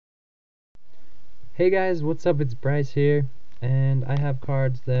Hey guys, what's up? It's Bryce here, and I have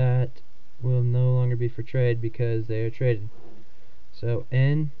cards that will no longer be for trade because they are traded. So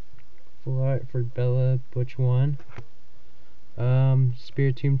N, full art for Bella Butch 1.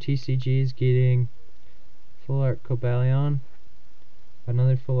 Spiritomb TCG is getting full art Cobalion,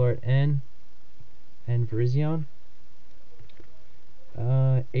 another full art N, and Virizion.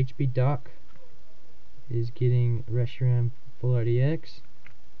 HB Doc is getting Reshiram full art EX.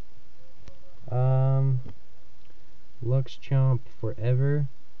 Lux Chomp Forever,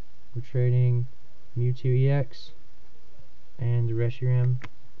 we're trading Mewtwo EX and Reshiram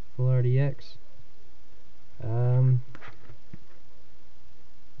Full Art EX.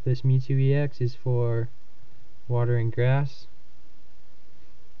 This Mewtwo EX is for water and grass.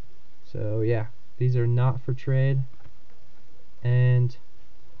 So yeah, these are not for trade. And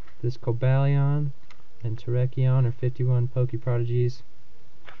this Cobalion and Terrakion are 51 Poke Prodigies.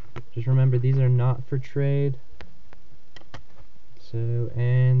 Just remember, these are not for trade. So,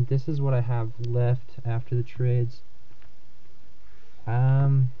 and this is what I have left after the trades.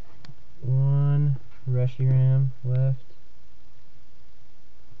 One Reshiram left.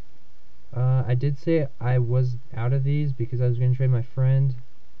 I did say I was out of these because I was going to trade my friend,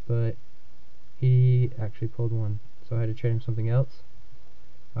 but he actually pulled one, so I had to trade him something else.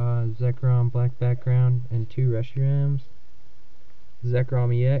 Zekrom black background and 2 Reshirams.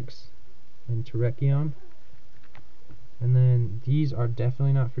 Zekrom EX and Terrakion. And then these are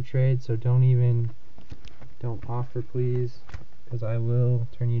definitely not for trade, so don't offer please, because I will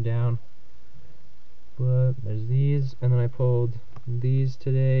turn you down. But there's these, and then I pulled these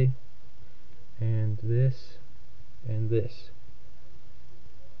today, and this, and this.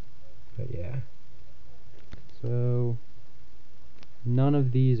 But yeah, so none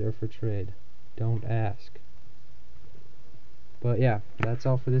of these are for trade. Don't ask. But yeah, that's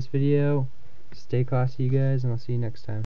all for this video. Stay classy, you guys, and I'll see you next time.